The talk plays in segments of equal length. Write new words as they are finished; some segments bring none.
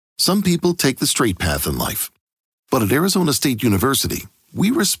Some people take the straight path in life. But at Arizona State University, we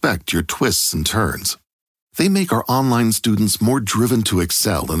respect your twists and turns. They make our online students more driven to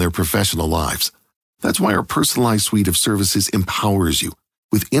excel in their professional lives. That's why our personalized suite of services empowers you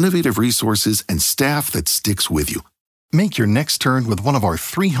with innovative resources and staff that sticks with you. Make your next turn with one of our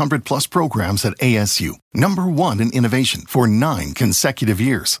 300-plus programs at ASU, #1 in innovation for 9 consecutive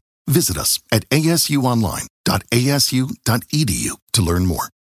years. Visit us at asuonline.asu.edu to learn more.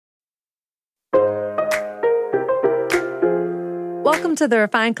 Welcome to the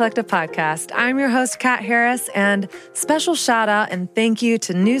Refined Collective podcast. I'm your host, Kat Harris, and special shout out and thank you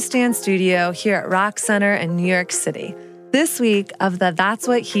to Newsstand Studio here at Rock Center in New York City. This week of the That's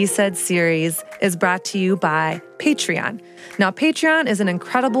What He Said series is brought to you by Patreon. Now, Patreon is an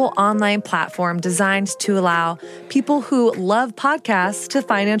incredible online platform designed to allow people who love podcasts to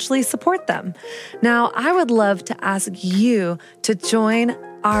financially support them. Now, I would love to ask you to join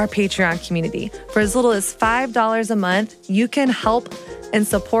our Patreon community. For as little as $5 a month, you can help and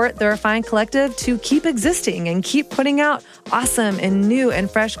support the Refined Collective to keep existing and keep putting out awesome and new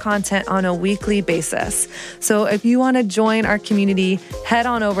and fresh content on a weekly basis. So if you want to join our community, head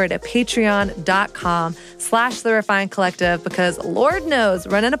on over to patreon.com/the Refined Collective, because Lord knows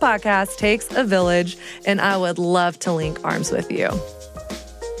running a podcast takes a village, and I would love to link arms with you.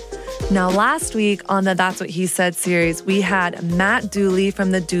 Now, last week on the That's What He Said series, we had Matt Dooley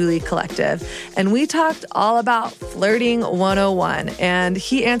from the Dooley Collective, and we talked all about flirting 101. And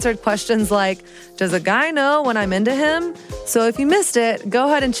he answered questions like, does a guy know when I'm into him? So if you missed it, go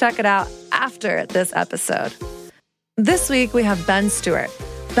ahead and check it out after this episode. This week, we have Ben Stuart.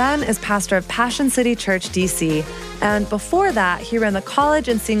 Ben is pastor of Passion City Church, DC, and before that, he ran the college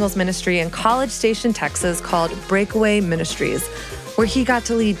and singles ministry in College Station, Texas called Breakaway Ministries, where he got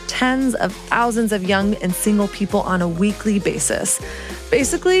to lead tens of thousands of young and single people on a weekly basis.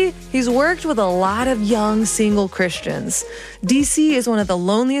 Basically, he's worked with a lot of young single Christians. DC is one of the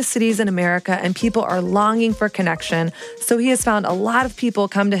loneliest cities in America, and people are longing for connection, so he has found a lot of people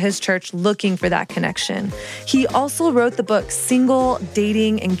come to his church looking for that connection. He also wrote the book Single,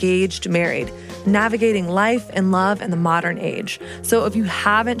 Dating, Engaged, Married: Navigating Life and Love in the Modern Age. So if you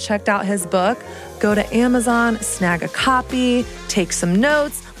haven't checked out his book, go to Amazon, snag a copy, take some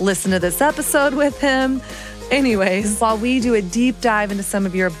notes, listen to this episode with him. Anyways, while we do a deep dive into some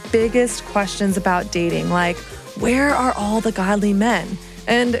of your biggest questions about dating, like where are all the godly men?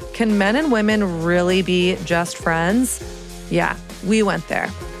 And can men and women really be just friends? Yeah, we went there.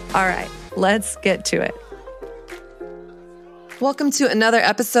 All right, let's get to it. Welcome to another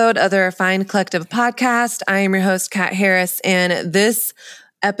episode of the Refined Collective podcast. I am your host, Kat Harris, and this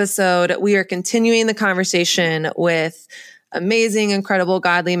episode, we are continuing the conversation with amazing, incredible,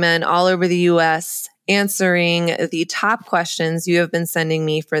 godly men all over the U.S., answering the top questions you have been sending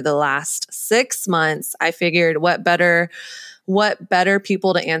me for the last 6 months. I figured what better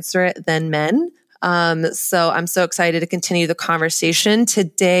people to answer it than men. So I'm so excited to continue the conversation.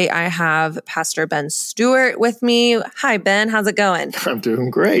 Today, I have Pastor Ben Stuart with me. Hi, Ben. How's it going? I'm doing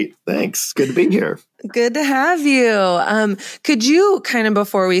great. Thanks. Good to be here. Good to have you. Could you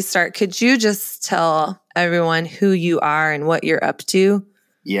before we start, could you just tell everyone who you are and what you're up to?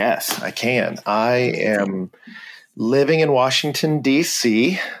 Yes, I can. I am living in Washington,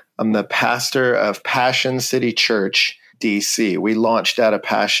 D.C. I'm the pastor of Passion City Church, D.C. We launched out a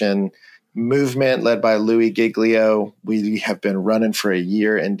Passion movement led by Louis Giglio. We have been running for a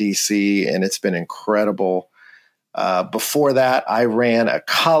year in D.C., and it's been incredible. Before that, I ran a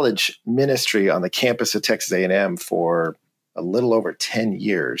college ministry on the campus of Texas A&M for a little over 10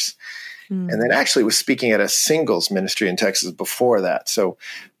 years. And then actually was speaking at a singles ministry in Texas before that. So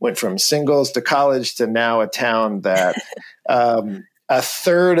went from singles to college to now a town that a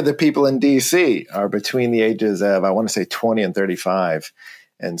third of the people in D.C. are between the ages of, I want to say, 20 and 35.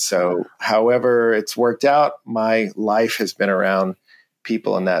 And so however it's worked out, my life has been around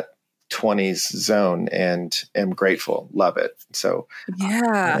people in that 20s zone, and am grateful, love it. So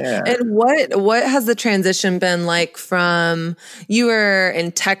yeah. And what has the transition been like from, you were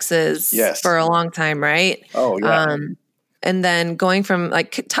in Texas for a long time, right? Oh yeah. And then going from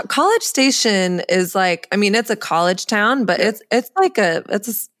College Station is it's a college town, but it's a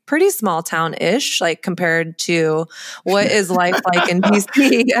pretty small town-ish, compared to what is life like in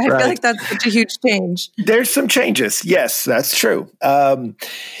DC. I feel like that's such a huge change. There's some changes. Yes, that's true.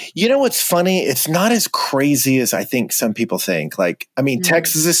 You know what's funny? It's not as crazy as I think some people think.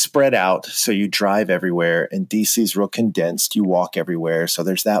 Texas is spread out, so you drive everywhere, and DC's real condensed. You walk everywhere, so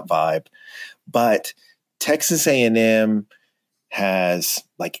there's that vibe. But Texas A&M has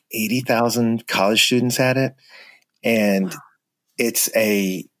 80,000 college students at it, and it's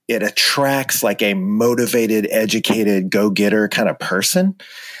it attracts like a motivated, educated, go-getter kind of person.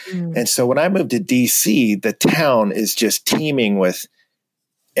 And so when I moved to DC, the town is just teeming with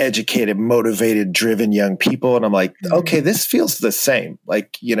educated, motivated, driven young people. And I'm like, okay, this feels the same.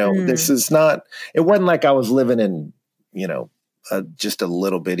 Like, this is not, it wasn't like I was living in, just a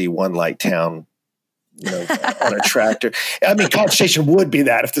little bitty one light town, on a tractor. I mean, College Station would be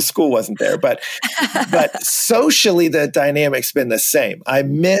that if the school wasn't there, but socially the dynamic's been the same. I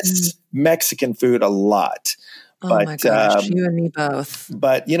miss Mexican food a lot. Oh my gosh, you and me both.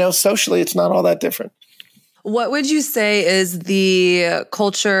 But, socially it's not all that different. What would you say is the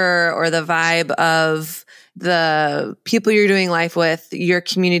culture or the vibe of the people you're doing life with, your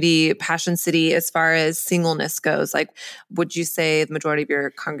community, Passion City, as far as singleness goes? Like, would you say the majority of your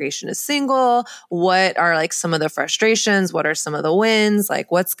congregation is single? What are like some of the frustrations? What are some of the wins?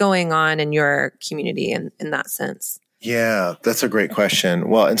 Like, what's going on in your community in that sense? Yeah, that's a great question.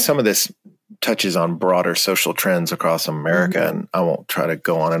 Well, and some of this touches on broader social trends across America, and I won't try to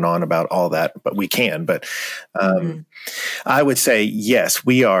go on and on about all that, but we can. But I would say, yes,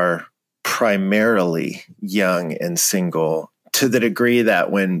 we are primarily young and single, to the degree that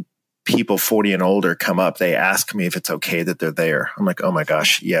when people 40 and older come up, they ask me if it's okay that they're there. I'm like, oh my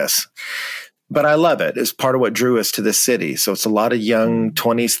gosh, yes. But I love it. It's part of what drew us to this city. So it's a lot of young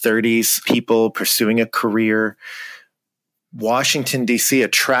 20s, 30s people pursuing a career. Washington, D.C.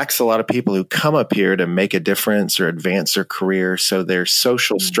 attracts a lot of people who come up here to make a difference or advance their career. So their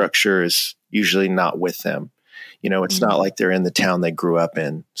social structure is usually not with them. It's not like they're in the town they grew up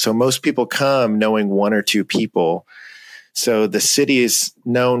in. So most people come knowing one or two people. So the city is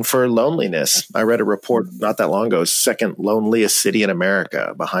known for loneliness. I read a report not that long ago, second loneliest city in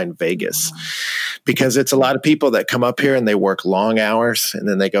America behind Vegas, because it's a lot of people that come up here and they work long hours and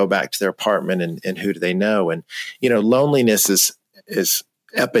then they go back to their apartment and who do they know? And, loneliness is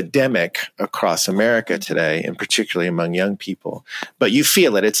epidemic across America today, and particularly among young people. But you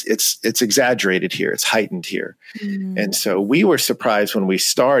feel it. It's exaggerated here. It's heightened here. And so we were surprised when we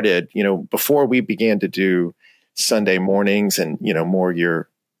started, before we began to do Sunday mornings and, more your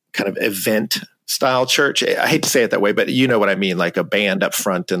kind of event style church. I hate to say it that way, but you know what I mean? Like a band up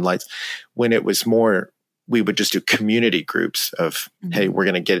front and lights. When it was more, we would just do community groups of, hey, we're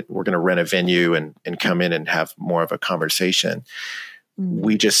going to rent a venue and come in and have more of a conversation.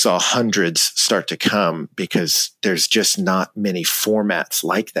 We just saw hundreds start to come because there's just not many formats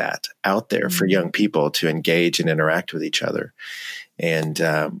like that out there for young people to engage and interact with each other. And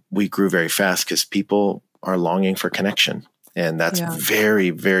we grew very fast because people are longing for connection. And that's very,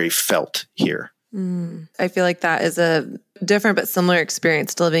 very felt here. I feel like that is a different but similar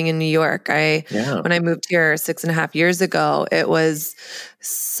experience to living in New York. When I moved here 6.5 years ago, it was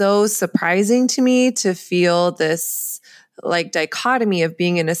so surprising to me to feel this like dichotomy of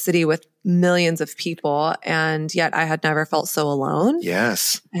being in a city with millions of people. And yet I had never felt so alone.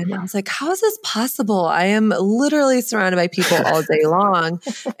 Yes. And I was like, how is this possible? I am literally surrounded by people all day long.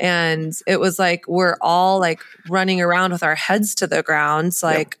 And it was like, we're all like running around with our heads to the ground,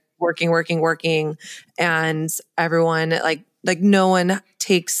 like working. And everyone like no one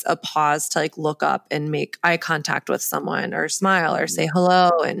takes a pause to like look up and make eye contact with someone or smile or say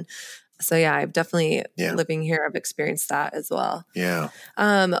hello. And so, I've definitely living here, I've experienced that as well. Yeah.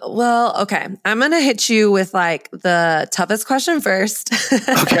 Well, okay. I'm going to hit you with like the toughest question first.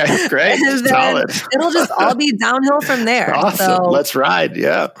 Okay, great. Solid. It'll just all be downhill from there. Awesome. So, let's ride.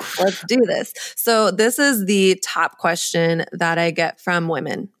 Yeah. Let's do this. So this is the top question that I get from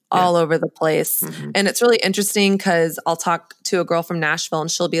women all over the place. And it's really interesting because I'll talk to a girl from Nashville and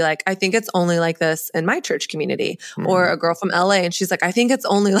she'll be like, I think it's only like this in my church community. Or a girl from LA and she's like, I think it's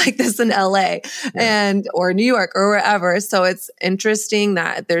only like this in LA or New York or wherever. So it's interesting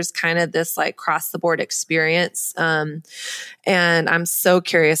that there's kind of this like cross the board experience. And I'm so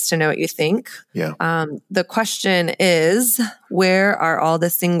curious to know what you think. Yeah. The question is, where are all the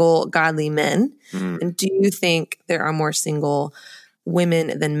single godly men? And do you think there are more single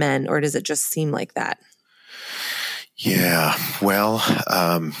women than men, or does it just seem like that? Yeah, well,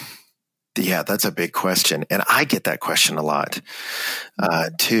 that's a big question. And I get that question a lot,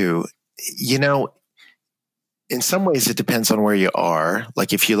 too. In some ways, it depends on where you are.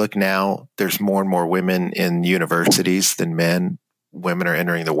 Like if you look now, there's more and more women in universities than men. Women are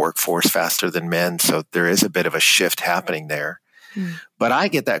entering the workforce faster than men. So there is a bit of a shift happening there. But I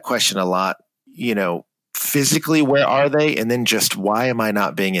get that question a lot, physically, where are they? And then just, why am I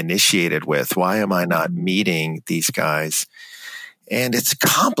not being initiated with? Why am I not meeting these guys? And it's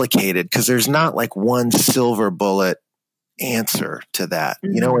complicated because there's not like one silver bullet answer to that.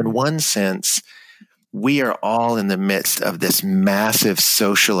 In one sense, we are all in the midst of this massive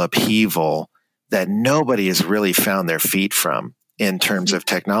social upheaval that nobody has really found their feet from in terms of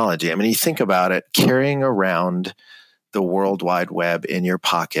technology. I mean, you think about it, carrying around the World Wide Web in your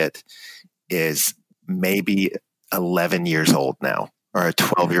pocket is maybe 11 years old now, or a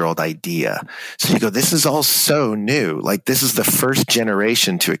 12-year-old idea. So you go, this is all so new. Like, this is the first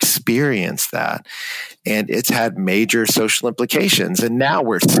generation to experience that. And it's had major social implications. And now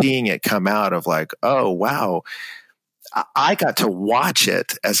we're seeing it come out of like, oh, wow. I got to watch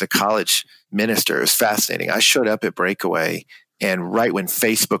it as a college minister. It was fascinating. I showed up at Breakaway, and right when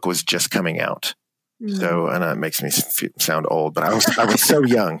Facebook was just coming out. So, and it makes me sound old, but I was so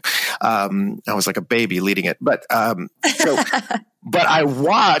young. I was like a baby leading it. But I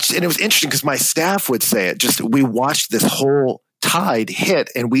watched, and it was interesting because my staff would say it. We watched this whole tide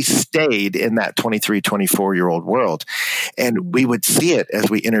hit, and we stayed in that 23, 24-year-old world. And we would see it as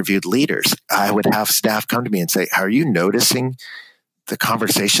we interviewed leaders. I would have staff come to me and say, "Are you noticing the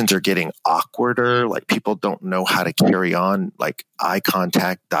conversations are getting awkwarder? Like, people don't know how to carry on like eye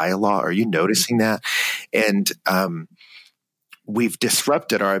contact dialogue. Are you noticing that?" And we've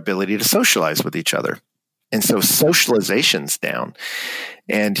disrupted our ability to socialize with each other. And so socialization's down.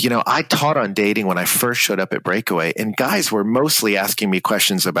 And, I taught on dating when I first showed up at Breakaway, and guys were mostly asking me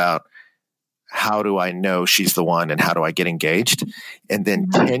questions about how do I know she's the one and how do I get engaged? And then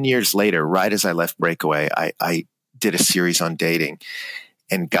 10 years later, right as I left Breakaway, I did a series on dating,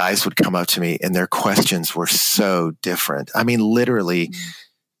 and guys would come up to me and their questions were so different. I mean, literally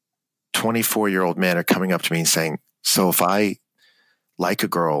 24-year-old men are coming up to me and saying, "So if I like a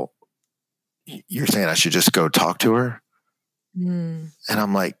girl, you're saying I should just go talk to her?" And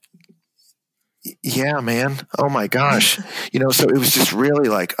I'm like, "Yeah, man. Oh my gosh." So it was just really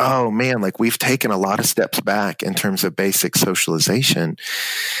like, oh man, like we've taken a lot of steps back in terms of basic socialization,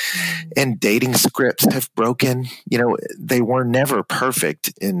 and dating scripts have broken. They were never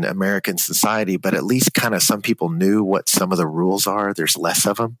perfect in American society, but at least kind of some people knew what some of the rules are. There's less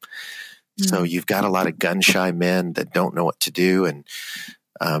of them. So you've got a lot of gun shy men that don't know what to do. And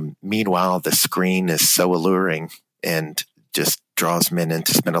meanwhile, the screen is so alluring and just draws men in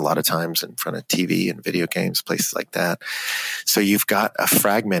to spend a lot of times in front of TV and video games, places like that. So you've got a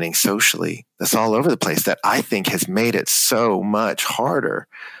fragmenting socially that's all over the place that I think has made it so much harder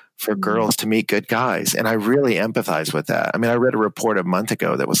for girls to meet good guys. And I really empathize with that. I mean, I read a report a month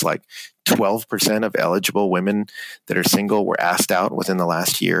ago that was like 12% of eligible women that are single were asked out within the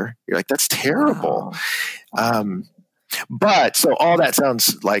last year. You're like, that's terrible. Wow. But so all that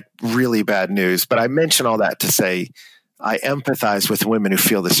sounds like really bad news, but I mention all that to say, I empathize with women who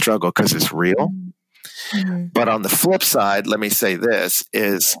feel the struggle because it's real. But on the flip side, let me say this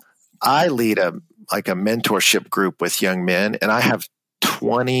is I lead a mentorship group with young men, and I have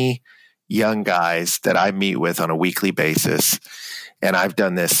 20 young guys that I meet with on a weekly basis. And I've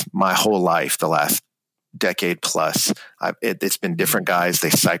done this my whole life, the last decade plus. It's been different guys.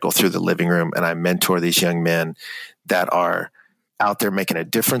 They cycle through the living room, and I mentor these young men that are out there making a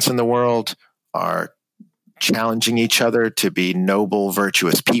difference in the world, are challenging each other to be noble,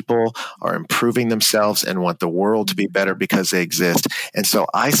 virtuous people, are improving themselves and want the world to be better because they exist. And so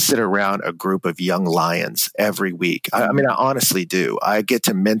I sit around a group of young lions every week. I mean, I honestly do. I get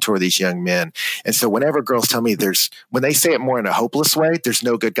to mentor these young men. And so whenever girls tell me when they say it more in a hopeless way, there's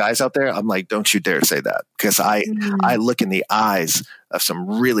no good guys out there, I'm like, don't you dare say that. Because I look in the eyes of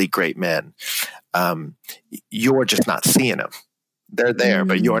some really great men. You're just not seeing them. They're there,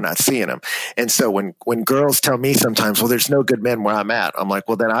 but you're not seeing them. And so when girls tell me sometimes, well, there's no good men where I'm at, I'm like,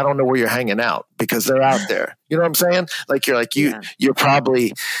 well, then I don't know where you're hanging out because they're out there. You know what I'm saying? Like, you're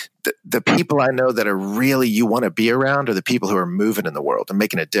probably the people I know that are really you want to be around are the people who are moving in the world and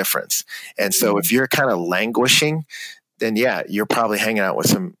making a difference. And so if you're kind of languishing, then yeah, you're probably hanging out with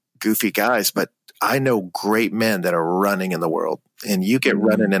some goofy guys, but I know great men that are running in the world, and you get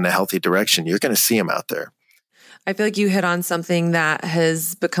running in a healthy direction, you're going to see them out there. I feel like you hit on something that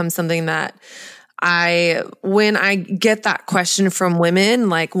has become something that when I get that question from women,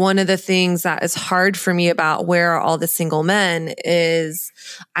 like one of the things that is hard for me about where are all the single men is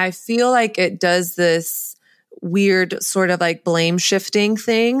I feel like it does this weird sort of like blame shifting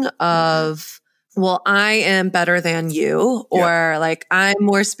thing of, well, I am better than you, or like I'm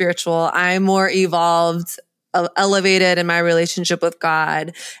more spiritual, I'm more evolved, elevated in my relationship with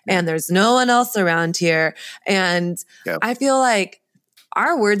God, and there's no one else around here. And I feel like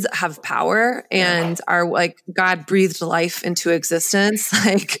our words have power and are like God breathed life into existence.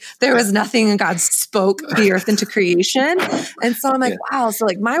 Like there was nothing and God spoke the earth into creation. And so I'm like, wow. So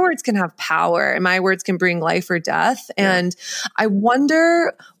like my words can have power and my words can bring life or death. And I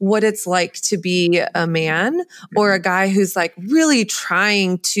wonder what it's like to be a man or a guy who's like really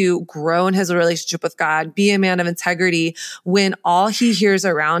trying to grow in his relationship with God, be a man of integrity when all he hears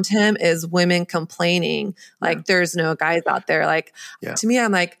around him is women complaining. Like there's no guys out there. Like to me,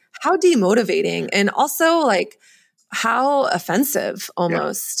 I'm like, how demotivating and also like how offensive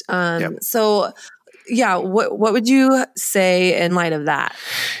almost. So what would you say in light of that?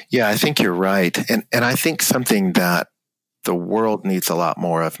 Yeah, I think you're right. And I think something that the world needs a lot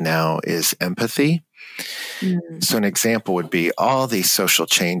more of now is empathy. So an example would be all these social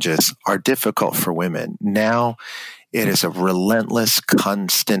changes are difficult for women. Now it is a relentless,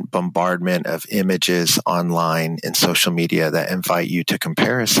 constant bombardment of images online and social media that invite you to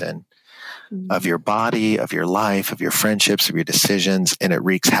comparison of your body, of your life, of your friendships, of your decisions, and it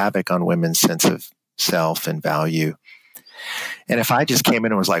wreaks havoc on women's sense of self and value. And if I just came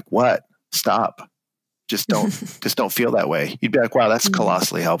in and was like, "What? Stop. Just don't feel that way." You'd be like, "Wow, that's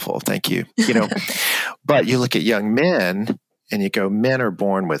colossally helpful. Thank you." But you look at young men and you go, men are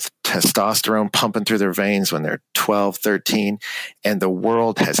born with testosterone pumping through their veins when they're 12, 13, and the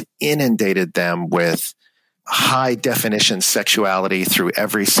world has inundated them with high definition sexuality through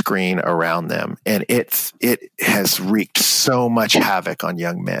every screen around them. And it has wreaked so much havoc on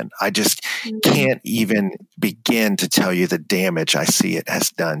young men. I just can't even begin to tell you the damage I see it has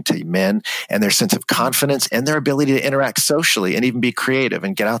done to men and their sense of confidence and their ability to interact socially and even be creative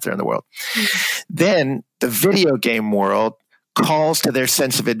and get out there in the world. Then the video game world calls to their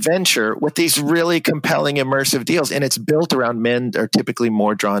sense of adventure with these really compelling immersive deals. And it's built around men are typically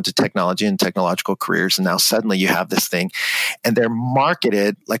more drawn to technology and technological careers. And now suddenly you have this thing and they're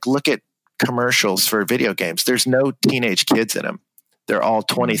marketed, like look at commercials for video games. There's no teenage kids in them. They're all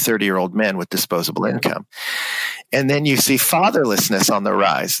 20, 30-year-old men with disposable income. And then you see fatherlessness on the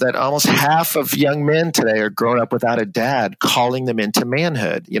rise, that almost half of young men today are growing up without a dad calling them into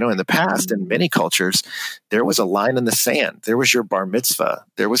manhood. In the past, in many cultures, there was a line in the sand. There was your bar mitzvah.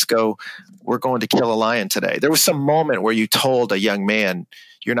 There was we're going to kill a lion today. There was some moment where you told a young man,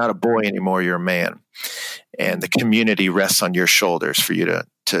 you're not a boy anymore, you're a man. And the community rests on your shoulders for you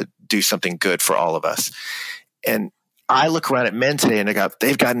to do something good for all of us. And I look around at men today and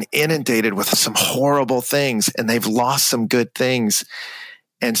they've gotten inundated with some horrible things and they've lost some good things.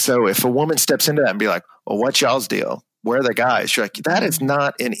 And so if a woman steps into that and be like, well, what's y'all's deal? Where are the guys? You're like, that is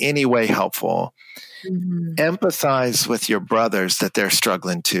not in any way helpful. Empathize with your brothers that they're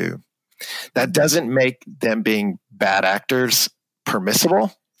struggling too. That doesn't make them being bad actors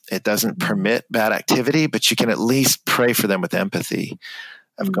permissible. It doesn't permit bad activity, but you can at least pray for them with empathy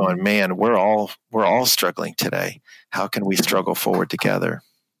of going, man, we're all struggling today. How can we struggle forward together?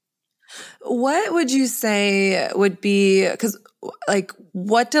 What would you say would be, because like,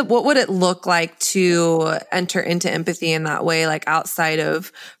 what would it look like to enter into empathy in that way, like outside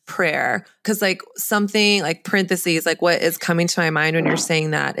of prayer? Because like something like parentheses, like what is coming to my mind when you're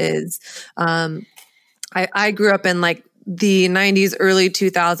saying that is, I grew up in like the 90s, early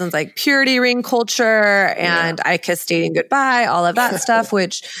 2000s, like purity ring culture and I kissed dating goodbye, all of that stuff,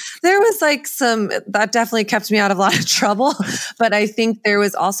 which there was like that definitely kept me out of a lot of trouble. But I think there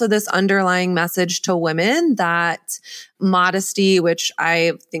was also this underlying message to women that modesty, which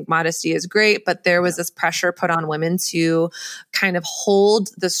I think modesty is great, but there was this pressure put on women to kind of hold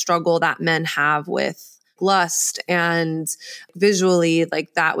the struggle that men have with lust and visually,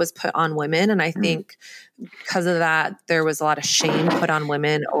 like that was put on women. And I think because of that, there was a lot of shame put on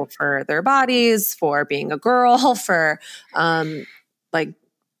women over their bodies, for being a girl, for like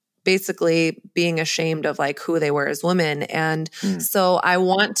basically being ashamed of like who they were as women. And so I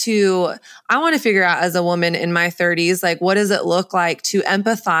want to figure out as a woman in my 30s, like, what does it look like to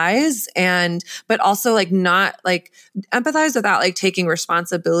empathize but also like not like empathize without like taking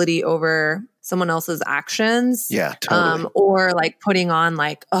responsibility over someone else's actions. Yeah, totally. Or like putting on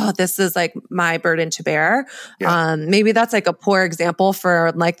like, oh, this is like my burden to bear. Maybe that's like a poor example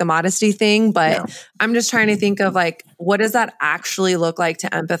for like the modesty thing, but I'm just trying to think of like, what does that actually look like to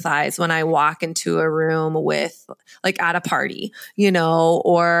empathize when I walk into a room with like at a party,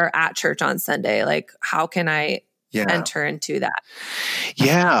 or at church on Sunday? Like, how can I enter into that?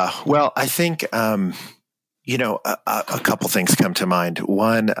 Yeah. Well, I think, a couple things come to mind.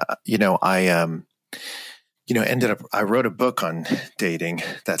 One, I wrote a book on dating.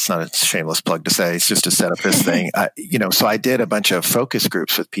 That's not a shameless plug to say. It's just to set up this thing. So I did a bunch of focus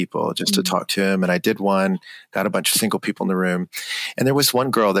groups with people just to talk to them. And I did one, got a bunch of single people in the room. And there was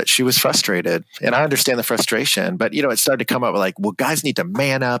one girl that she was frustrated. And I understand the frustration, but, it started to come up with like, well, guys need to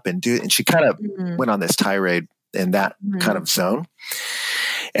man up and do it. And she kind of went on this tirade in that kind of zone.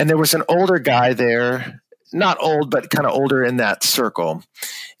 And there was an older guy there, not old, but kind of older in that circle.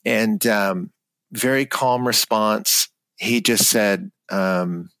 And, very calm response. He just said,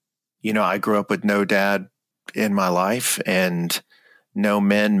 I grew up with no dad in my life and no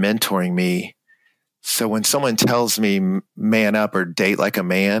men mentoring me. So when someone tells me man up or date like a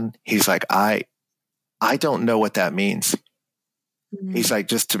man, he's like, I don't know what that means. Mm-hmm. He's like,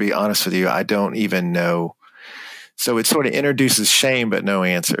 just to be honest with you, I don't even know. So it sort of introduces shame, but no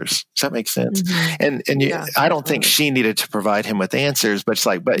answers. Does that make sense? Mm-hmm. And I don't think she needed to provide him with answers, but it's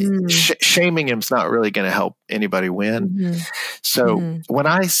like, shaming him's not really going to help anybody win. Mm-hmm. So when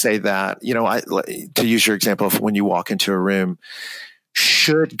I say that, to use your example of when you walk into a room,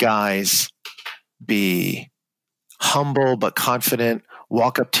 should guys be humble but confident,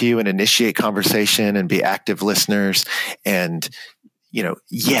 walk up to you and initiate conversation and be active listeners? And,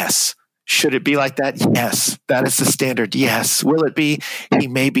 yes. Should it be like that? Yes. That is the standard. Yes. Will it be? He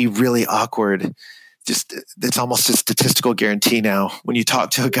may be really awkward. It's almost a statistical guarantee now. When you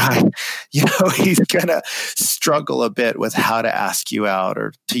talk to a guy, he's going to struggle a bit with how to ask you out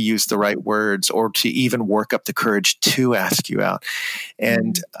or to use the right words or to even work up the courage to ask you out.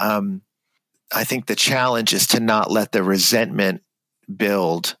 And I think the challenge is to not let the resentment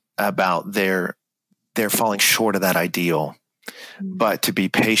build about their falling short of that ideal, but to be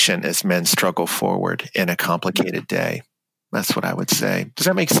patient as men struggle forward in a complicated day. That's what I would say. Does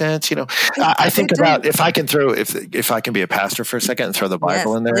that make sense? I think about if I can be a pastor for a second and throw the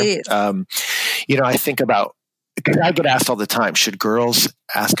Bible in there. Please. I think about, because I get asked all the time, should girls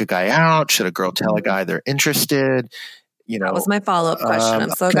ask a guy out? Should a girl tell a guy they're interested? That was my follow-up question.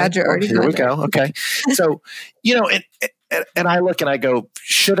 I'm so glad you're already here. We go. Okay. So, and I look and I go,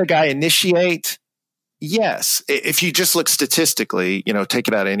 should a guy initiate? Yes. If you just look statistically, take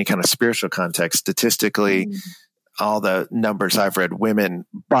it out of any kind of spiritual context, statistically, all the numbers I've read, women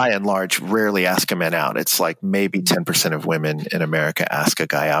by and large rarely ask a man out. It's like maybe 10% of women in America ask a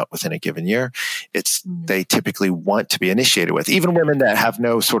guy out within a given year. They typically want to be initiated with. Even women that have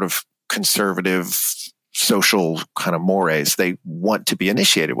no sort of conservative social kind of mores, they want to be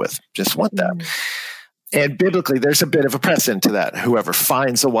initiated with, just want that. And biblically, there's a bit of a precedent to that. Whoever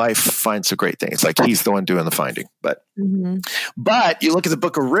finds a wife finds a great thing. It's like he's the one doing the finding. But you look at the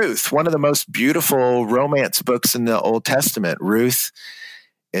book of Ruth, one of the most beautiful romance books in the Old Testament. Ruth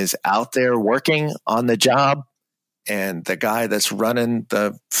is out there working on the job, and the guy that's running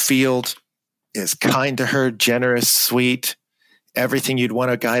the field is kind to her, generous, sweet, everything you'd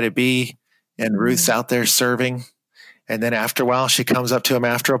want a guy to be. And Ruth's out there serving. And then after a while, she comes up to him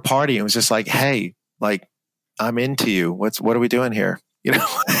after a party and was just like, hey, like, I'm into you. What are we doing here?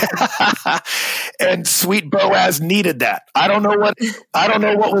 And sweet Boaz needed that. I don't know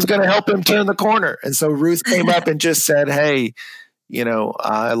what was going to help him turn the corner. And so Ruth came up and just said, hey,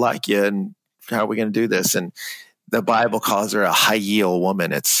 I like you. And how are we going to do this? And the Bible calls her a Hayil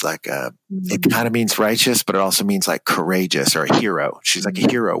woman. It's like it kind of means righteous, but it also means like courageous or a hero. She's like a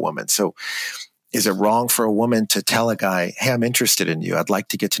hero woman. So is it wrong for a woman to tell a guy, hey, I'm interested in you. I'd like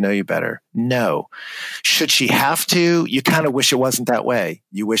to get to know you better? No. Should she have to? You kind of wish it wasn't that way.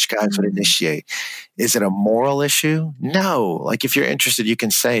 You wish guys would initiate. Is it a moral issue? No. Like if you're interested, you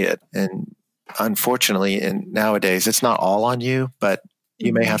can say it. And unfortunately, and nowadays, it's not all on you, but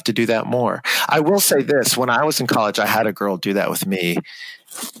you may have to do that more. I will say this. When I was in college, I had a girl do that with me.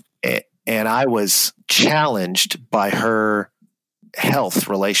 And I was challenged by her health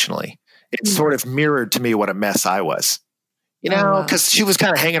relationally. It sort of mirrored to me what a mess I was, because she was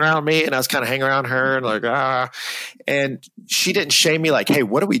kind of hanging around me and I was kind of hanging around her and like, and she didn't shame me like, hey,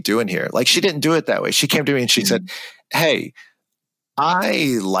 what are we doing here? Like she didn't do it that way. She came to me and she said, hey,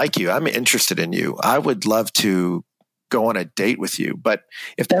 I like you. I'm interested in you. I would love to go on a date with you. But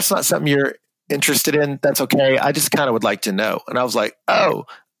if that's not something you're interested in, that's okay. I just kind of would like to know. And I was like,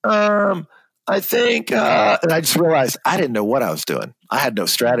 I think, and I just realized I didn't know what I was doing. I had no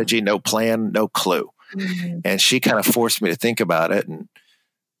strategy, no plan, no clue. And she kind of forced me to think about it. And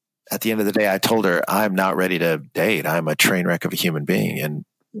at the end of the day, I told her, I'm not ready to date. I'm a train wreck of a human being.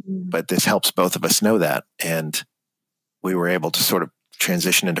 But this helps both of us know that. And we were able to sort of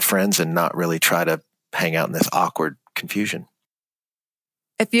transition into friends and not really try to hang out in this awkward confusion.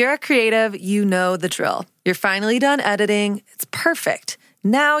 If you're a creative, you know the drill. You're finally done editing. It's perfect.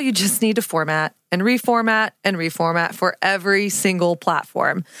 Now you just need to format and reformat for every single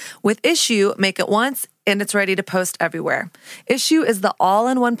platform. With Issue, make it once and it's ready to post everywhere. Issue is the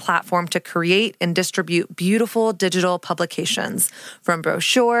all-in-one platform to create and distribute beautiful digital publications, from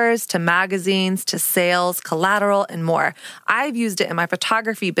brochures to magazines to sales, collateral, and more. I've used it in my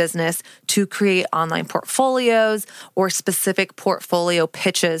photography business to create online portfolios or specific portfolio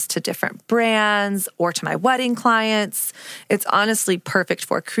pitches to different brands or to my wedding clients. It's honestly perfect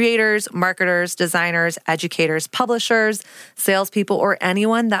for creators, marketers, designers, educators, publishers, salespeople, or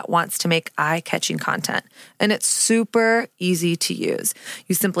anyone that wants to make eye-catching content. And it's super easy to use.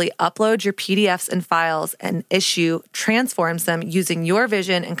 You simply upload your PDFs and files, and Issue transforms them using your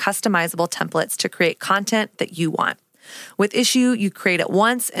vision and customizable templates to create content that you want. With Issue, you create it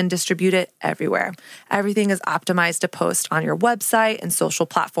once and distribute it everywhere. Everything is optimized to post on your website and social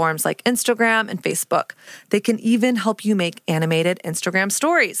platforms like Instagram and Facebook. They can even help you make animated Instagram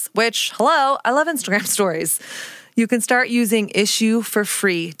stories, which, hello, I love Instagram stories. You can start using Issue for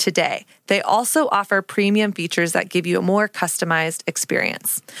free today. They also offer premium features that give you a more customized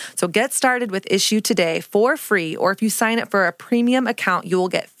experience. So get started with Issue today for free, or if you sign up for a premium account, you will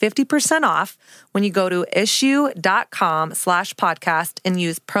get 50% off when you go to issue.com/podcast and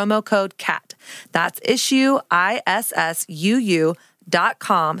use promo code CAT. That's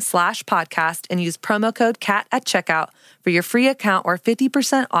issue.com/podcast and use promo code CAT at checkout for your free account or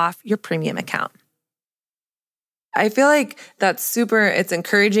 50% off your premium account. I feel like that's it's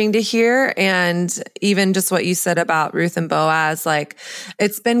encouraging to hear. And even just what you said about Ruth and Boaz, like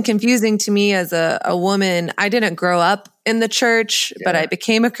it's been confusing to me as a woman. I didn't grow up in the church, but I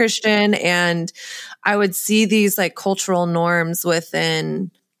became a Christian, and I would see these like cultural norms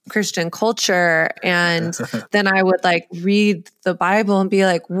within Christian culture. And then I would like read the Bible and be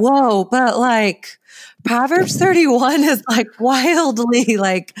like, whoa, but like Proverbs 31 is like wildly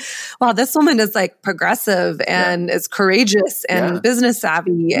like, wow, this woman is like progressive and is courageous and business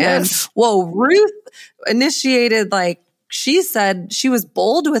savvy. And whoa, Ruth initiated, like she said she was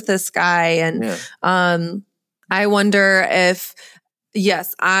bold with this guy. And I wonder if,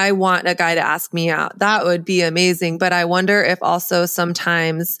 yes, I want a guy to ask me out. That would be amazing. But I wonder if also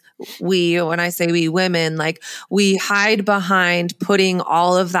sometimes when I say we women, like we hide behind putting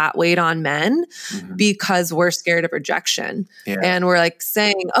all of that weight on men because we're scared of rejection. And we're like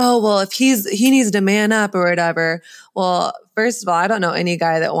saying, oh, well, if he needs to man up or whatever. Well, first of all, I don't know any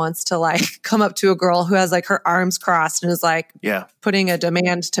guy that wants to like come up to a girl who has like her arms crossed and is like putting a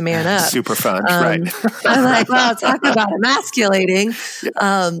demand to man up. Super fun. Right. I'm like, well, talk about emasculating.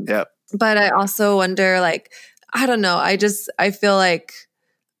 But I also wonder, like, I don't know. I feel like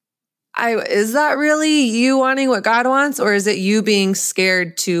is that really you wanting what God wants, or is it you being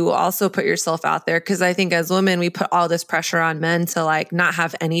scared to also put yourself out there? Because I think as women, we put all this pressure on men to like not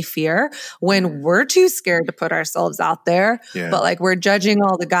have any fear when we're too scared to put ourselves out there. But like we're judging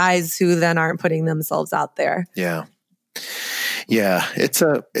all the guys who then aren't putting themselves out there. Yeah, it's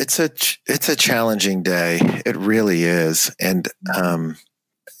a challenging day. It really is. And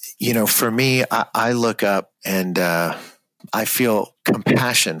for me, I look up and I feel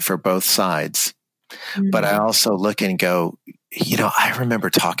compassion for both sides, but I also look and go, I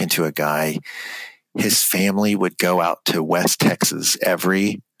remember talking to a guy, his family would go out to West Texas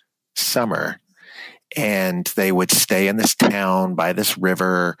every summer, and they would stay in this town by this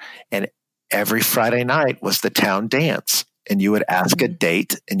river, and every Friday night was the town dance, and you would ask a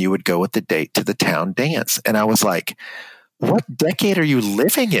date and you would go with the date to the town dance. And I was like, what decade are you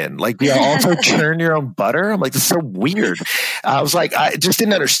living in? Like, do you also churn your own butter? I'm like, this is so weird. I was like, I just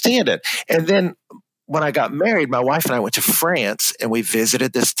didn't understand it. And then when I got married, my wife and I went to France and we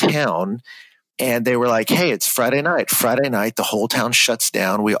visited this town, and they were like, hey, it's Friday night. Friday night, the whole town shuts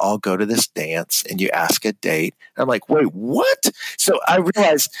down. We all go to this dance and you ask a date. And I'm like, wait, what? So I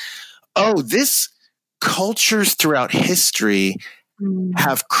realized, this cultures throughout history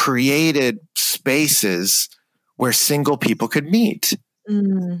have created spaces where single people could meet.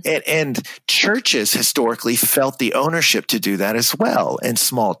 And churches historically felt the ownership to do that as well. And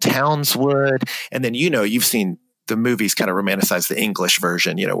small towns would. And then, you've seen the movies kind of romanticize the English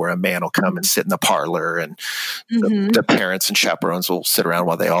version, where a man will come and sit in the parlor and the parents and chaperones will sit around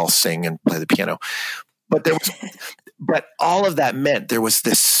while they all sing and play the piano. But but all of that meant there was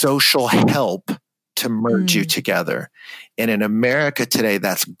this social help to merge you together. And in America today,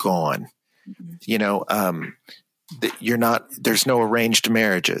 that's gone. There's no arranged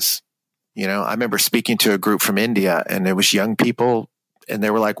marriages. I remember speaking to a group from India, and it was young people, and they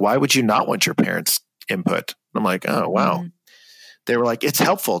were like, why would you not want your parents' input? I'm like, oh, wow. They were like, it's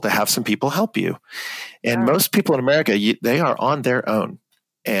helpful to have some people help you. And most people in America, they are on their own.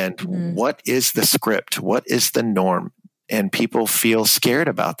 And what is the script? What is the norm? And people feel scared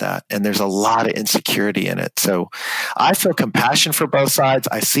about that. And there's a lot of insecurity in it. So I feel compassion for both sides.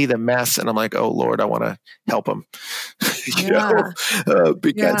 I see the mess and I'm like, oh Lord, I want to help them.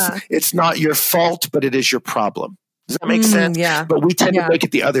 Because it's not your fault, but it is your problem. Does that make sense? Yeah. But we tend to make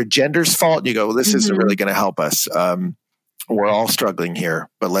it the other gender's fault. And you go, well, this isn't really going to help us. We're all struggling here,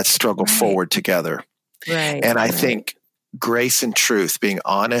 but let's struggle forward together. Right. And I think grace and truth, being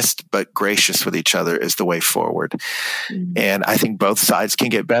honest but gracious with each other, is the way forward. And I think both sides can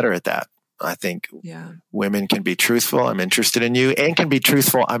get better at that. I think women can be truthful, I'm interested in you, and can be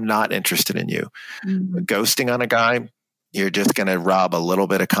truthful, I'm not interested in you. Ghosting on a guy, you're just going to rob a little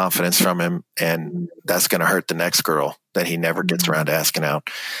bit of confidence from him, and that's going to hurt the next girl that he never gets around to asking out.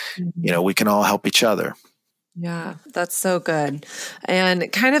 We can all help each other. Yeah, that's so good.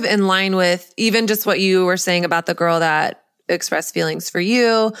 And kind of in line with even just what you were saying about the girl that expressed feelings for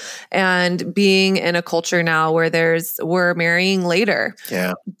you, and being in a culture now where we're marrying later.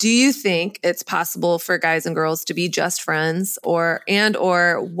 Yeah. Do you think it's possible for guys and girls to be just friends, or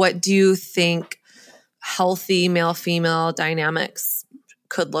what do you think healthy male-female dynamics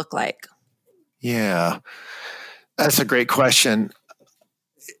could look like? Yeah, that's a great question.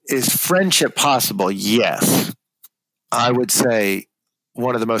 Is friendship possible? Yes. I would say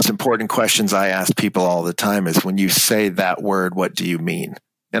one of the most important questions I ask people all the time is, when you say that word, what do you mean?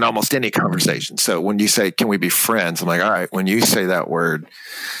 In almost any conversation. So when you say, can we be friends? I'm like, all right, when you say that word,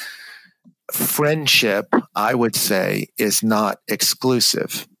 friendship, I would say, is not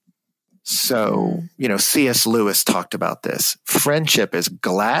exclusive. So, C.S. Lewis talked about this. Friendship is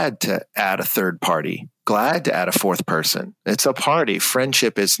glad to add a third party, glad to add a fourth person. It's a party.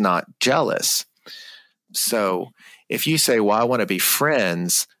 Friendship is not jealous. So if you say, well, I want to be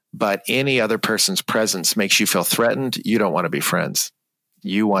friends, but any other person's presence makes you feel threatened, you don't want to be friends.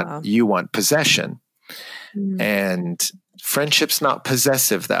 You want possession. And friendship's not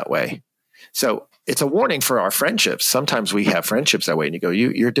possessive that way. So it's a warning for our friendships. Sometimes we have friendships that way, and you go,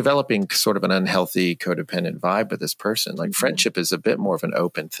 you're developing sort of an unhealthy codependent vibe with this person. Like friendship is a bit more of an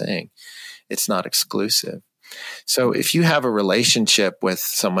open thing. It's not exclusive. So if you have a relationship with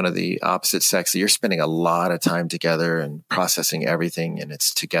someone of the opposite sex that you're spending a lot of time together and processing everything, and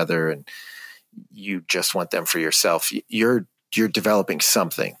it's together, and you just want them for yourself, you're developing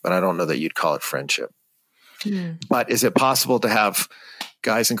something, but I don't know that you'd call it friendship. But is it possible to have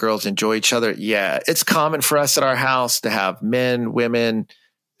guys and girls enjoy each other? Yeah. It's common for us at our house to have men, women,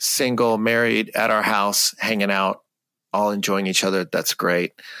 single, married at our house, hanging out, all enjoying each other. That's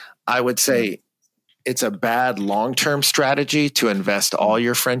great. I would say it's a bad long-term strategy to invest all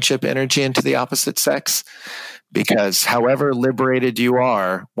your friendship energy into the opposite sex, because however liberated you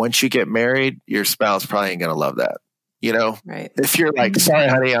are, once you get married, your spouse probably ain't going to love that. Right. If you're like, sorry,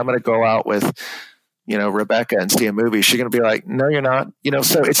 honey, I'm going to go out with Rebecca and see a movie, she's going to be like, no, you're not.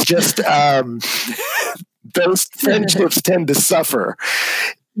 So it's just those friendships tend to suffer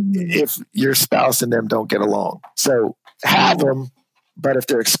if your spouse and them don't get along. So have them, but if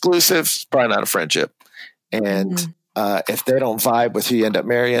they're exclusive, it's probably not a friendship. And if they don't vibe with who you end up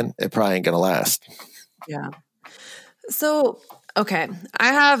marrying, it probably ain't going to last. Yeah. So, okay,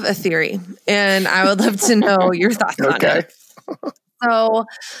 I have a theory, and I would love to know your thoughts on it. So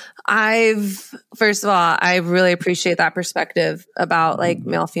first of all, I really appreciate that perspective about like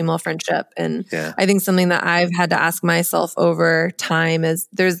male-female friendship. And I think something that I've had to ask myself over time is,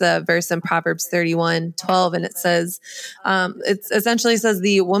 there's a verse in Proverbs 31:12, and it says, it essentially says,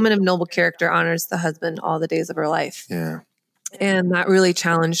 the woman of noble character honors the husband all the days of her life. Yeah. And that really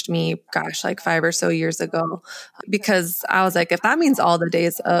challenged me, like 5 or so years ago, because I was like, if that means all the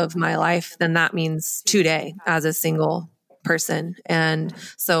days of my life, then that means today as a single person. And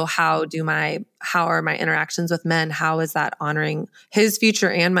so how are my interactions with men? How is that honoring his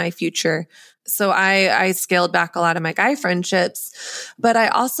future and my future? So I scaled back a lot of my guy friendships, but I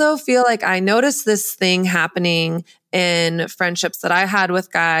also feel like I noticed this thing happening in friendships that I had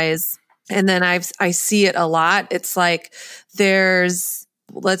with guys. And then I see it a lot. It's like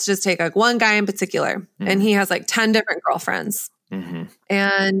let's just take like one guy in particular, and he has like 10 different girlfriends.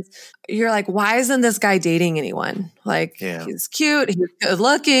 And you're like, why isn't this guy dating anyone? Like, he's cute, he's good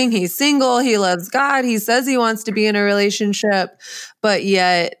looking, he's single, he loves God, he says he wants to be in a relationship. But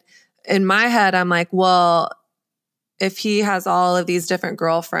yet in my head, I'm like, well, if he has all of these different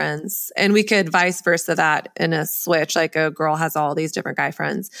girlfriends, and we could vice versa that in a switch, like a girl has all these different guy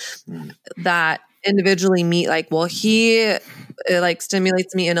friends that individually meet, like, well, it like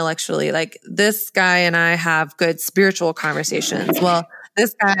stimulates me intellectually. Like, this guy and I have good spiritual conversations. Well,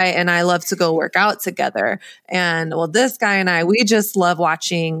 this guy and I love to go work out together. And well, this guy and we just love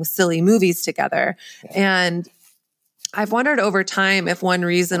watching silly movies together. And I've wondered over time if one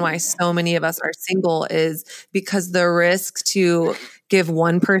reason why so many of us are single is because the risk to give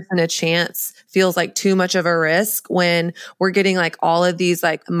one person a chance feels like too much of a risk when we're getting like all of these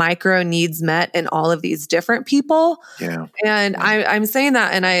like micro needs met in all of these different people. Yeah. And I'm saying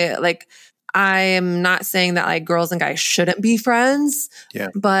that, and I am not saying that like girls and guys shouldn't be friends,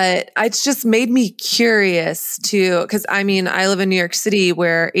 but it's just made me curious too. Cause I mean, I live in New York City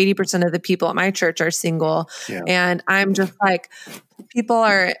where 80% of the people at my church are single, and I'm just like, people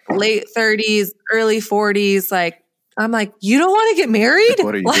are late 30s, early 40s. Like, I'm like, you don't want to get married?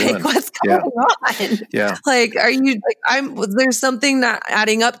 What are you doing? What's going on? Yeah. Like, are you like, there's something not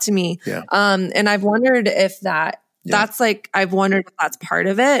adding up to me. Yeah. And I've wondered if that's like, I've wondered if that's part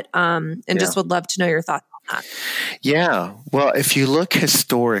of it. And just would love to know your thoughts on that. Yeah. Well, if you look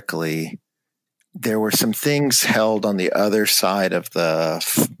historically, there were some things held on the other side of the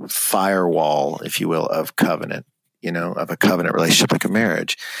firewall, if you will, of covenant, of a covenant relationship like a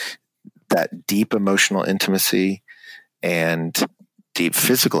marriage. That deep emotional intimacy and deep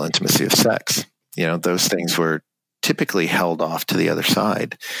physical intimacy of sex. Those things were typically held off to the other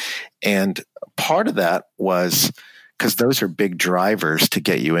side. And part of that was because those are big drivers to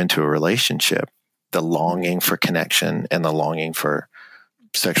get you into a relationship, the longing for connection and the longing for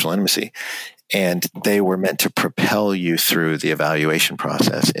sexual intimacy. And they were meant to propel you through the evaluation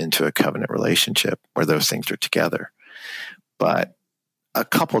process into a covenant relationship where those things are together. But a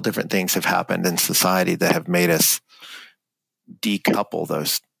couple different things have happened in society that have made us decouple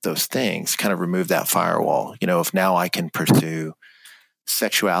those things, kind of remove that firewall. If now I can pursue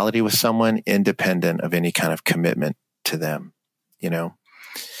sexuality with someone independent of any kind of commitment to them,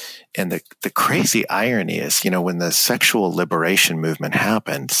 and the crazy irony is, when the sexual liberation movement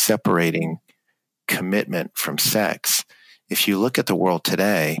happened, separating commitment from sex, if you look at the world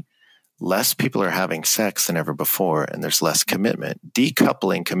today, less people are having sex than ever before, and there's less commitment.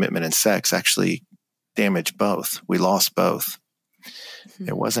 Decoupling commitment and sex actually damaged both. We lost both. Mm-hmm.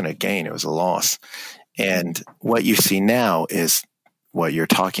 It wasn't a gain, it was a loss. And what you see now is what you're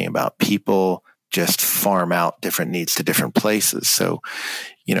talking about. People just farm out different needs to different places. So,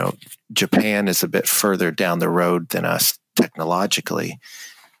 Japan is a bit further down the road than us technologically,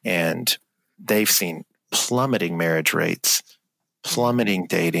 and they've seen plummeting marriage rates, plummeting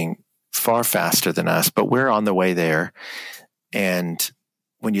dating far faster than us, but we're on the way there. And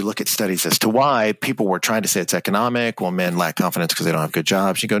when you look at studies as to why, people were trying to say it's economic. Well, men lack confidence because they don't have good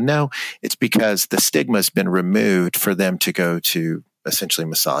jobs. You go, no, it's because the stigma has been removed for them to go to essentially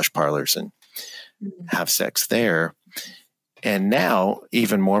massage parlors and have sex there. And now,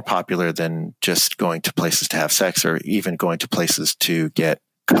 even more popular than just going to places to have sex, or even going to places to get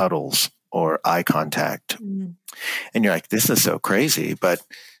cuddles or eye contact. Mm. And you're like, this is so crazy. But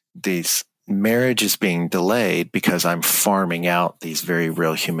these marriage is being delayed because I'm farming out these very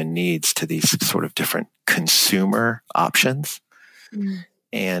real human needs to these sort of different consumer options. Mm.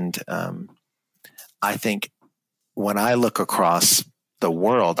 And I think when I look across the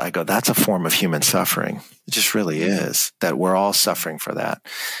world, I go, that's a form of human suffering. It just really is, that we're all suffering for that.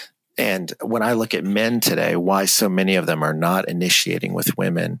 And when I look at men today, why so many of them are not initiating with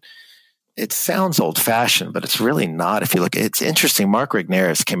women, it sounds old-fashioned, but it's really not. If you look, it's interesting. Mark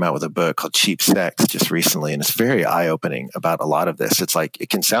Regnerus came out with a book called Cheap Sex just recently, and it's very eye-opening about a lot of this. It's like, it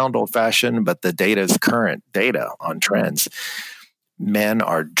can sound old-fashioned, but the data is current data on trends. Men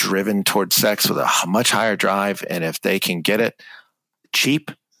are driven towards sex with a much higher drive, and if they can get it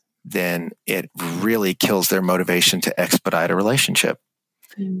cheap, then it really kills their motivation to expedite a relationship.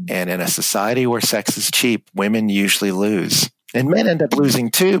 Mm. And in a society where sex is cheap, women usually lose. And men end up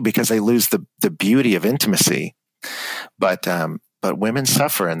losing too, because they lose the beauty of intimacy. But women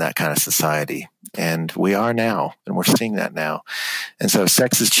suffer in that kind of society. And we are now, and we're seeing that now. And so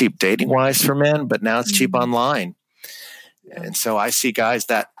sex is cheap dating-wise for men, but now it's cheap online. And so I see guys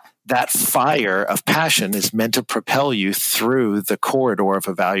that fire of passion is meant to propel you through the corridor of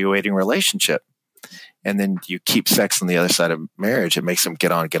evaluating relationship. And then you keep sex on the other side of marriage. It makes them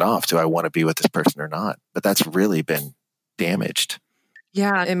get on, get off. Do I want to be with this person or not? But that's really been damaged.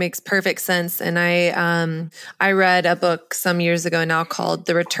 Yeah, it makes perfect sense. And I read a book some years ago now called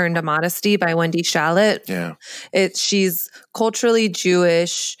The Return to Modesty by Wendy Shallot. Yeah. She's culturally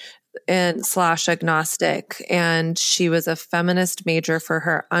Jewish and / agnostic. And she was a feminist major for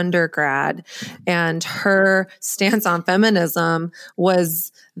her undergrad. And her stance on feminism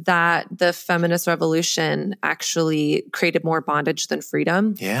was that the feminist revolution actually created more bondage than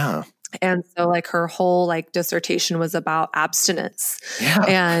freedom. Yeah. And so like her whole like dissertation was about abstinence. Yeah.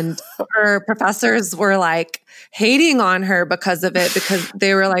 And her professors were like hating on her because of it, because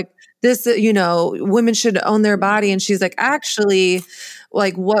they were like, this, women should own their body. And she's like, actually,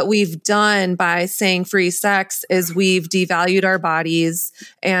 like what we've done by saying free sex is we've devalued our bodies.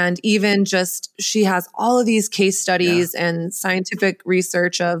 And even just, she has all of these case studies and scientific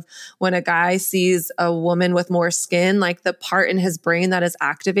research of when a guy sees a woman with more skin, like the part in his brain that is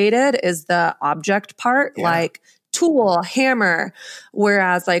activated is the object part, like tool, hammer.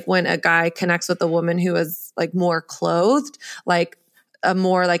 Whereas like when a guy connects with a woman who is like more clothed, like a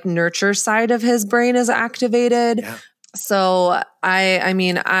more like nurture side of his brain is activated. Yeah. So I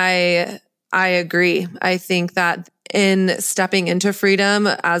agree. I think that in stepping into freedom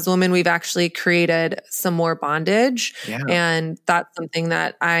as women, we've actually created some more bondage. Yeah. And that's something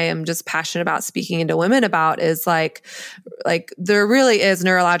that I am just passionate about speaking into women about is like there really is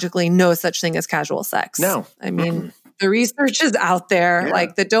neurologically no such thing as casual sex. No. I mean, the research is out there,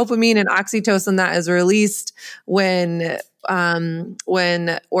 like the dopamine and oxytocin that is released when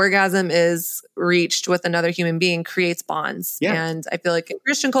orgasm is reached with another human being creates bonds. Yeah. And I feel like in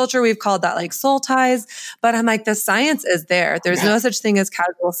Christian culture, we've called that like soul ties, but I'm like, the science is there. There's no such thing as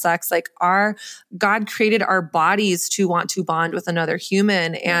casual sex. Like God created our bodies to want to bond with another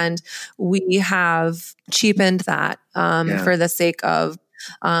human. And we have cheapened that, for the sake of,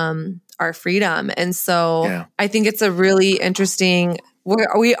 our freedom. And so I think it's a really interesting,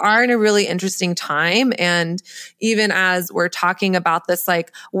 we are in a really interesting time. And even as we're talking about this,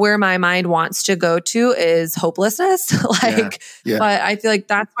 like where my mind wants to go to is hopelessness. But I feel like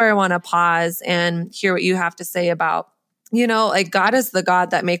that's where I want to pause and hear what you have to say about, like God is the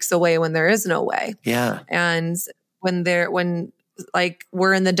God that makes a way when there is no way. Yeah. And when like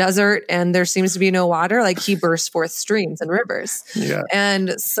we're in the desert and there seems to be no water, like he bursts forth streams and rivers. Yeah.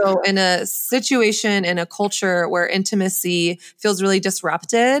 And so in a situation, in a culture where intimacy feels really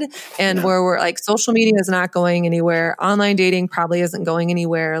disrupted and where we're like, social media is not going anywhere, online dating probably isn't going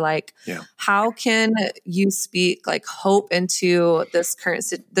anywhere. Like, how can you speak like hope into this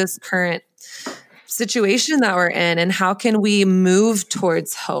current situation that we're in? And how can we move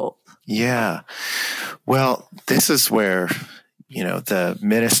towards hope? Yeah. Well, this is where, the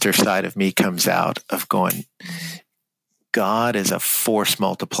minister side of me comes out of going, God is a force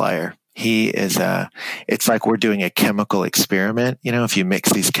multiplier. He is it's like we're doing a chemical experiment. If you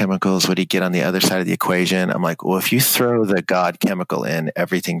mix these chemicals, what do you get on the other side of the equation? I'm like, well, if you throw the God chemical in,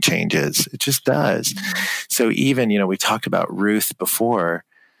 everything changes. It just does. So even, we talked about Ruth before.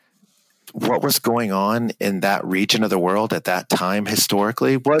 What was going on in that region of the world at that time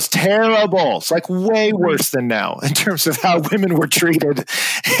historically was terrible. It's like way worse than now in terms of how women were treated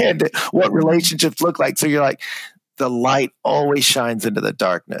and what relationships look like. So you're like, the light always shines into the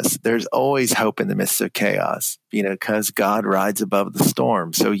darkness. There's always hope in the midst of chaos, because God rides above the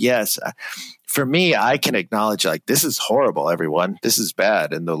storm. So yes, for me, I can acknowledge like, this is horrible, everyone. This is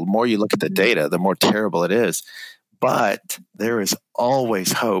bad. And the more you look at the data, the more terrible it is. But there is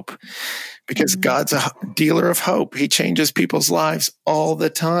always hope because God's a dealer of hope. He changes people's lives all the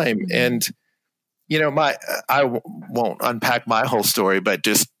time. And, I won't unpack my whole story, but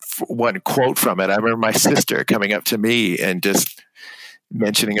just one quote from it. I remember my sister coming up to me and just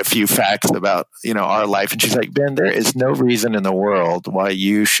mentioning a few facts about, our life. And she's like, Ben, there is no reason in the world why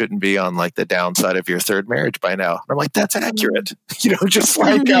you shouldn't be on like the downside of your third marriage by now. And I'm like, that's accurate. Just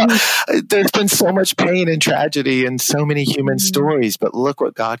like there's been so much pain and tragedy and so many human stories, but look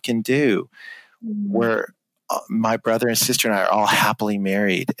what God can do where my brother and sister and I are all happily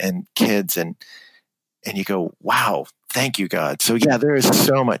married and kids. And you go, wow, thank you, God. So yeah, there is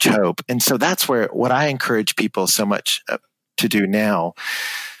so much hope. And so that's where what I encourage people so much to do now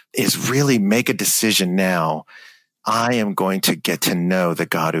is really make a decision now. I am going to get to know the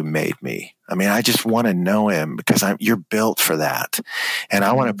God who made me. I mean, I just want to know him because you're built for that. And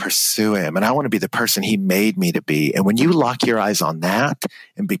I want to pursue him and I want to be the person he made me to be. And when you lock your eyes on that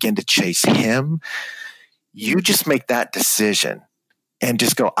and begin to chase him, you just make that decision and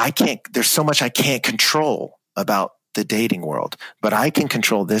just go, there's so much I can't control about the dating world, but I can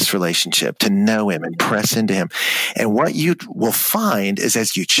control this relationship to know him and press into him. And what you will find is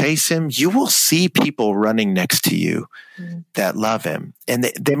as you chase him, you will see people running next to you that love him. And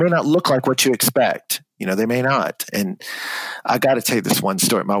they may not look like what you expect. They may not. And I got to tell you this one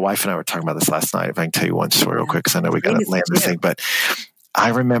story. My wife and I were talking about this last night. If I can tell you one story real quick, because I know we got to land this thing. But I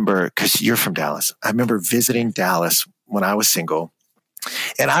remember, because you're from Dallas, I remember visiting Dallas when I was single.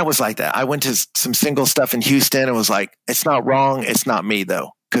 And I was like that. I went to some single stuff in Houston and was like, it's not wrong. It's not me though.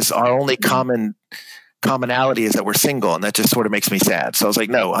 Because our only common commonality is that we're single, and that just sort of makes me sad. So I was like,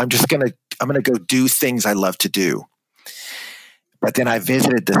 no, I'm gonna go do things I love to do. But then I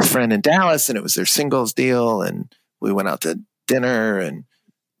visited this friend in Dallas, and it was their singles deal, and we went out to dinner, and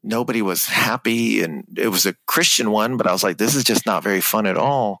nobody was happy, and it was a Christian one, but I was like, this is just not very fun at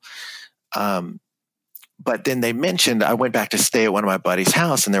all. But then they mentioned, I went back to stay at one of my buddy's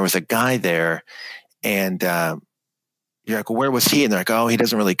house, and there was a guy there, and you're like, well, where was he? And they're like, oh, he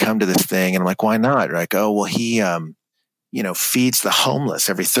doesn't really come to this thing. And I'm like, why not? They're like, oh, well, he feeds the homeless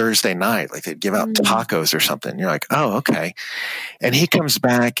every Thursday night. Like they'd give out tacos or something. And you're like, oh, okay. And he comes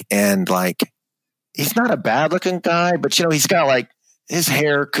back, and like, he's not a bad looking guy, but he's got like, his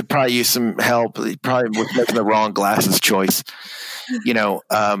hair could probably use some help. He probably was making the wrong glasses choice,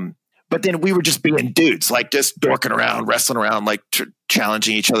 but then we were just being dudes, like just dorking around, wrestling around, like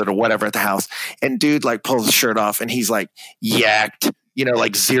challenging each other to whatever at the house. And dude like pulls his shirt off, and he's like yacked,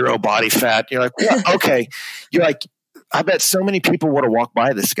 like zero body fat. You're like, yeah, okay. You're like, I bet so many people would have walked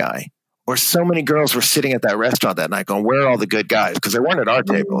by this guy, or so many girls were sitting at that restaurant that night going, where are all the good guys? Because they weren't at our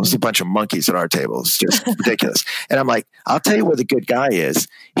table. It was a bunch of monkeys at our table. It's just ridiculous. And I'm like, I'll tell you where the good guy is.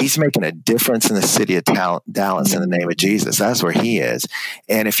 He's making a difference in the city of Dallas in the name of Jesus. That's where he is.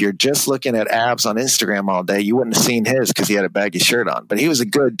 And if you're just looking at abs on Instagram all day, you wouldn't have seen his because he had a baggy shirt on. But he was a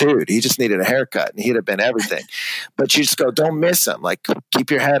good dude. He just needed a haircut, and he'd have been everything. But you just go, don't miss him. Like, keep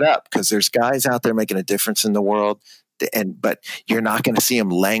your head up, because there's guys out there making a difference in the world. But you're not going to see them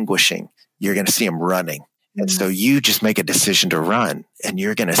languishing. You're going to see them running. And so you just make a decision to run, and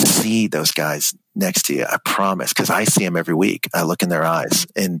you're going to see those guys next to you. I promise. Because I see them every week. I look in their eyes,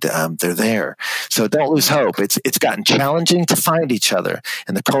 and they're there. So don't lose hope. It's gotten challenging to find each other,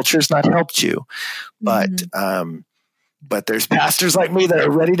 and the culture's not helped you, but there's pastors like me that are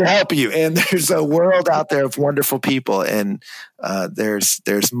ready to help you. And there's a world out there of wonderful people. And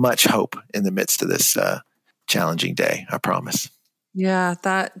there's much hope in the midst of this challenging day. I promise. Yeah,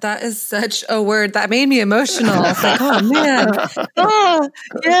 that is such a word that made me emotional. It's like, oh man, oh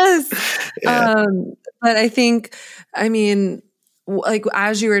yes. Yeah. But like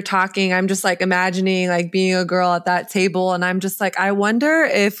as you were talking, I'm just like imagining like being a girl at that table, and I'm just like, I wonder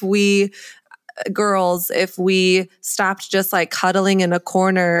if we stopped just like cuddling in a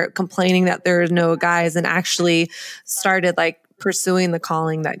corner, complaining that there are no guys, and actually started like pursuing the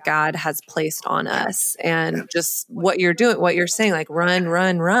calling that God has placed on us. And just what you're doing, what you're saying, like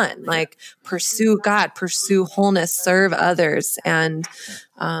run, like pursue God, pursue wholeness, serve others. And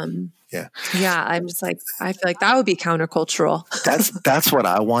I'm just like, I feel like that would be countercultural. That's what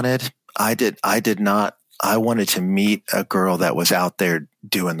I wanted. I wanted to meet a girl that was out there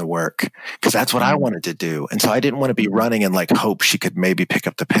doing the work, because that's what I wanted to do. And so I didn't want to be running and like hope she could maybe pick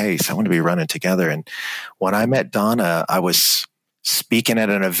up the pace. I wanted to be running together. And when I met Donna, I was speaking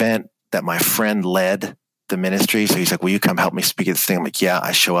at an event that my friend led the ministry. So he's like, will you come help me speak at this thing? I'm like, yeah.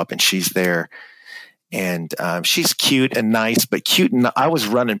 I show up, and she's there, and she's cute and nice, but cute. And I was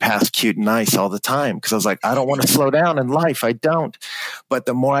running past cute and nice all the time, because I was like, I don't want to slow down in life. I don't. But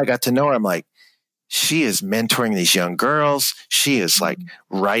the more I got to know her, I'm like, she is mentoring these young girls. She is like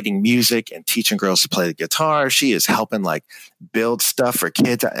writing music and teaching girls to play the guitar. She is helping like build stuff for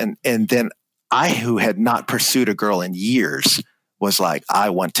kids. And then I, who had not pursued a girl in years, was like,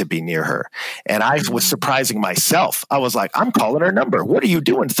 I want to be near her. And I was surprising myself. I was like, I'm calling her number. What are you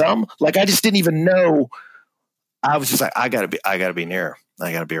doing, Thumb? Like, I just didn't even know. I was just like, I gotta be near her.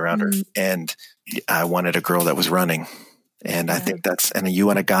 I gotta be around her. And I wanted a girl that was running. And I think and you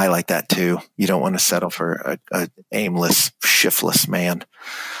want a guy like that too. You don't want to settle for a aimless, shiftless man.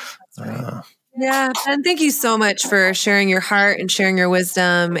 Yeah. And thank you so much for sharing your heart and sharing your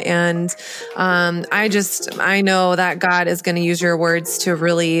wisdom. And I know that God is going to use your words to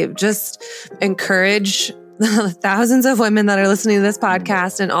really just encourage thousands of women that are listening to this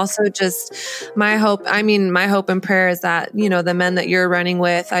podcast. And also just my hope and prayer is that, the men that you're running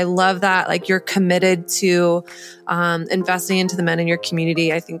with, I love that, like, you're committed to investing into the men in your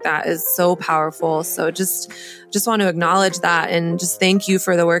community. I think that is so powerful. So just want to acknowledge that and just thank you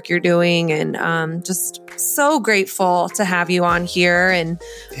for the work you're doing, and just so grateful to have you on here. And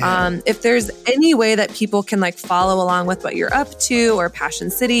if there's any way that people can like follow along with what you're up to, or Passion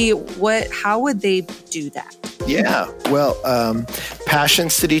City, how would they do that? Yeah, well, Passion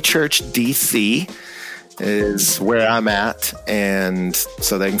City Church DC is where I'm at, and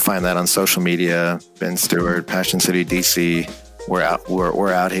so they can find that on social media. Ben Stuart, Passion City DC. We're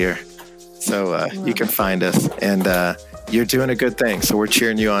out here, so you can find us, and you're doing a good thing. So we're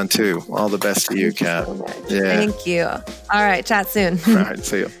cheering you on too. All the best to you, Kat. Yeah, thank you. All right, chat soon. All right,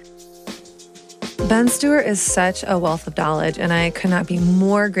 see you. Ben Stuart is such a wealth of knowledge, and I could not be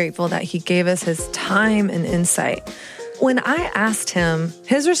more grateful that he gave us his time and insight. When I asked him,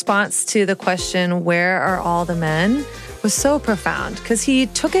 his response to the question, "Where are all the men?" was so profound because he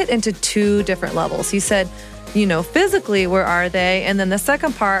took it into two different levels. He said, physically, where are they? And then the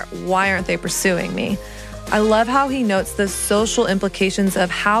second part, why aren't they pursuing me? I love how he notes the social implications of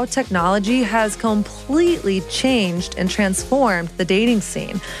how technology has completely changed and transformed the dating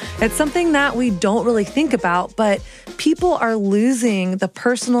scene. It's something that we don't really think about, but people are losing the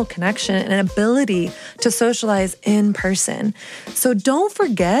personal connection and ability to socialize in person. So don't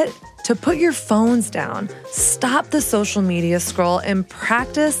forget to put your phones down, stop the social media scroll, and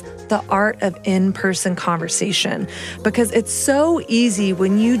practice the art of in-person conversation. Because it's so easy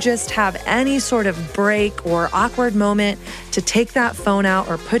when you just have any sort of break or awkward moment to take that phone out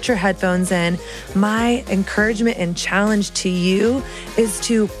or put your headphones in. My encouragement and challenge to you is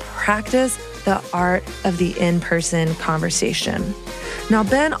to practice the art of the in-person conversation. Now,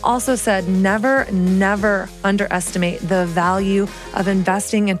 Ben also said, never underestimate the value of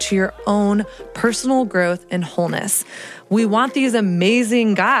investing into your own personal growth and wholeness. We want these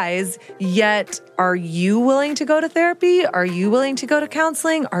amazing guys, yet are you willing to go to therapy? Are you willing to go to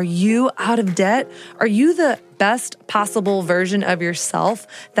counseling? Are you out of debt? Are you the best possible version of yourself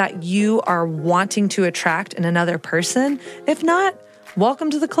that you are wanting to attract in another person? If not,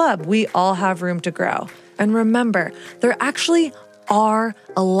 welcome to the club. We all have room to grow. And remember, there actually are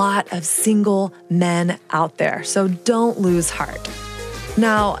a lot of single men out there, so don't lose heart.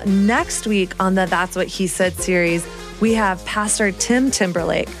 Now, next week on the That's What He Said series, we have Pastor Tim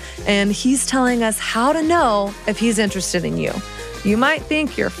Timberlake, and he's telling us how to know if he's interested in you. You might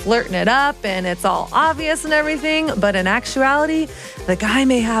think you're flirting it up and it's all obvious and everything, but in actuality, the guy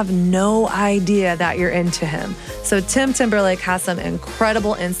may have no idea that you're into him. So Tim Timberlake has some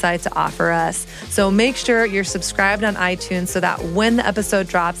incredible insight to offer us. So make sure you're subscribed on iTunes so that when the episode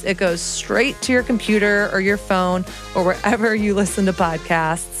drops, it goes straight to your computer or your phone or wherever you listen to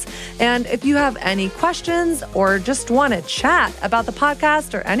podcasts. And if you have any questions or just want to chat about the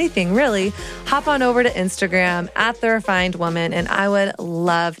podcast or anything really, hop on over to Instagram @TheRefinedWoman, and I would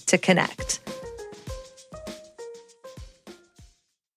love to connect.